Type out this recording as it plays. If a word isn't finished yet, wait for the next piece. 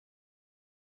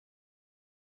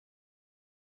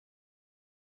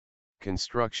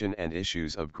Construction and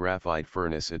issues of graphite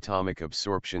furnace atomic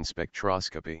absorption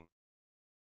spectroscopy.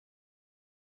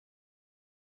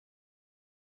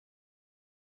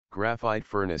 Graphite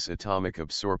furnace atomic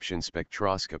absorption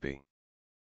spectroscopy.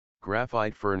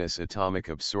 Graphite furnace atomic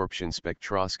absorption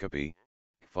spectroscopy,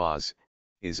 GFAAS,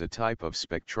 is a type of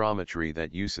spectrometry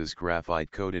that uses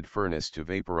graphite-coated furnace to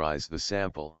vaporize the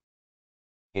sample.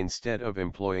 Instead of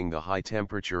employing the high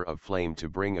temperature of flame to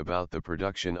bring about the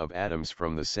production of atoms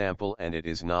from the sample, and it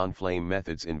is non-flame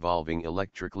methods involving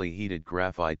electrically heated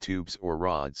graphite tubes or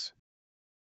rods.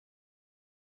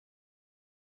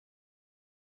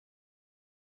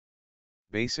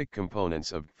 Basic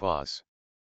components of GFAAS.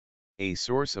 A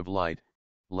source of light,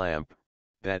 lamp,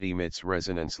 that emits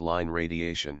resonance line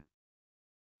radiation.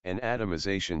 An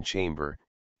atomization chamber,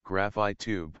 graphite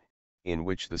tube, in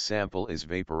which the sample is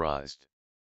vaporized.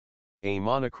 A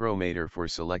monochromator for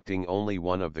selecting only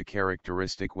one of the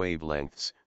characteristic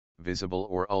wavelengths, visible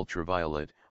or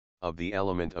ultraviolet, of the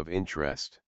element of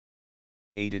interest.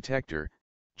 A detector,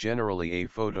 generally a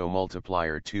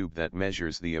photomultiplier tube that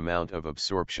measures the amount of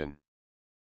absorption.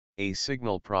 A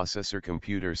signal processor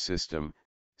computer system,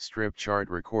 strip chart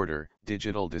recorder,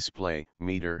 digital display,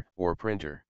 meter, or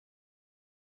printer.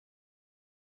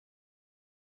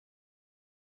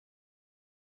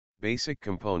 Basic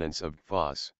components of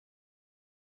GFAAS.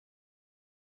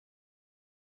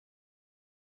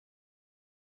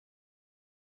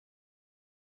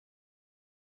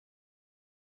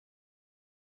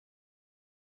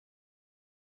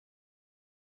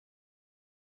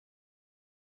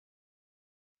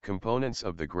 Components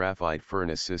of the graphite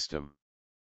furnace system.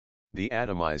 The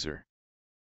atomizer.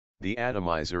 The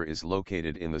atomizer is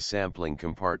located in the sampling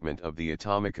compartment of the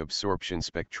atomic absorption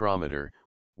spectrometer,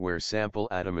 where sample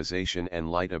atomization and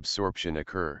light absorption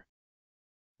occur.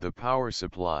 The power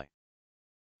supply.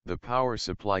 The power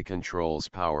supply controls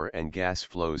power and gas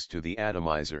flows to the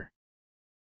atomizer.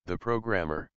 The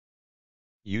programmer.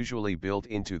 Usually built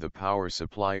into the power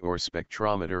supply or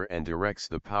spectrometer and directs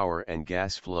the power and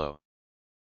gas flow.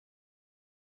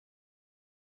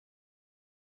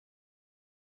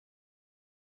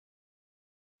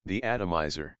 The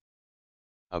atomizer.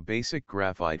 A basic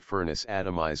graphite furnace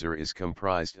atomizer is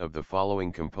comprised of the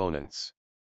following components.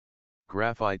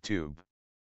 Graphite tube.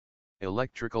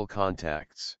 Electrical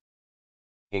contacts.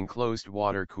 Enclosed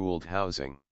water-cooled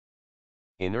housing.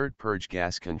 Inert purge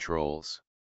gas controls.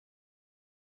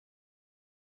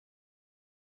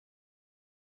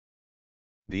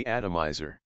 The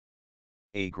atomizer.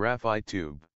 A graphite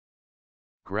tube.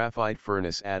 Graphite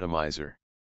furnace atomizer.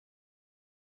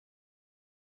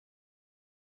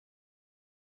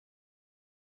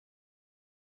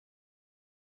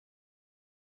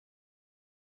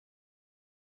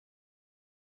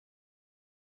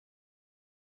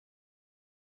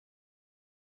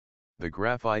 The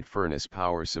graphite furnace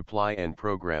power supply and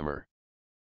programmer.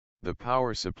 The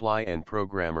power supply and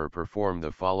programmer perform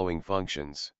the following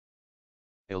functions.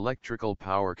 Electrical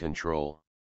power control.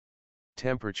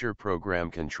 Temperature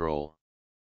program control.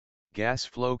 Gas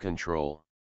flow control.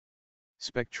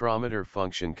 Spectrometer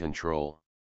function control.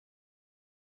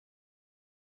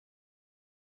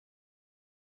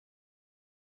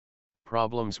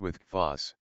 Problems with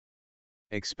GFAAS.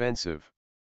 Expensive.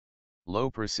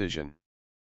 Low precision.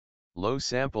 Low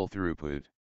sample throughput.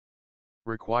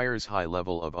 Requires high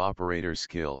level of operator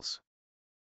skills.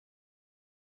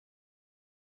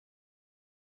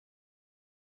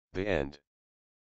 The end.